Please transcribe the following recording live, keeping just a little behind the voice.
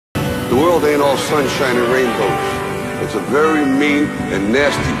The world ain't all sunshine and rainbows. It's a very mean and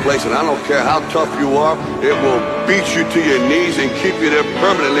nasty place, and I don't care how tough you are, it will beat you to your knees and keep you there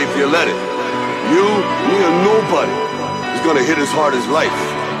permanently if you let it. You, me, or nobody is gonna hit as hard as life.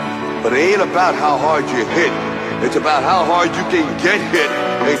 But it ain't about how hard you hit. It's about how hard you can get hit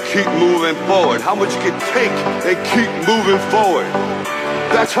and keep moving forward. How much you can take and keep moving forward.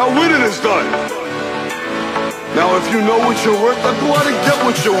 That's how winning is done. Now, if you know what you're worth, then go out and get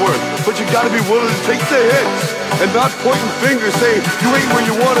what you're worth. But you gotta be willing to take the hits and not pointing fingers saying you ain't where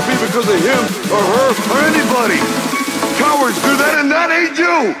you wanna be because of him or her or anybody. Cowards do that, and that ain't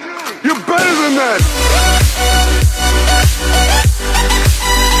you. You're better than that.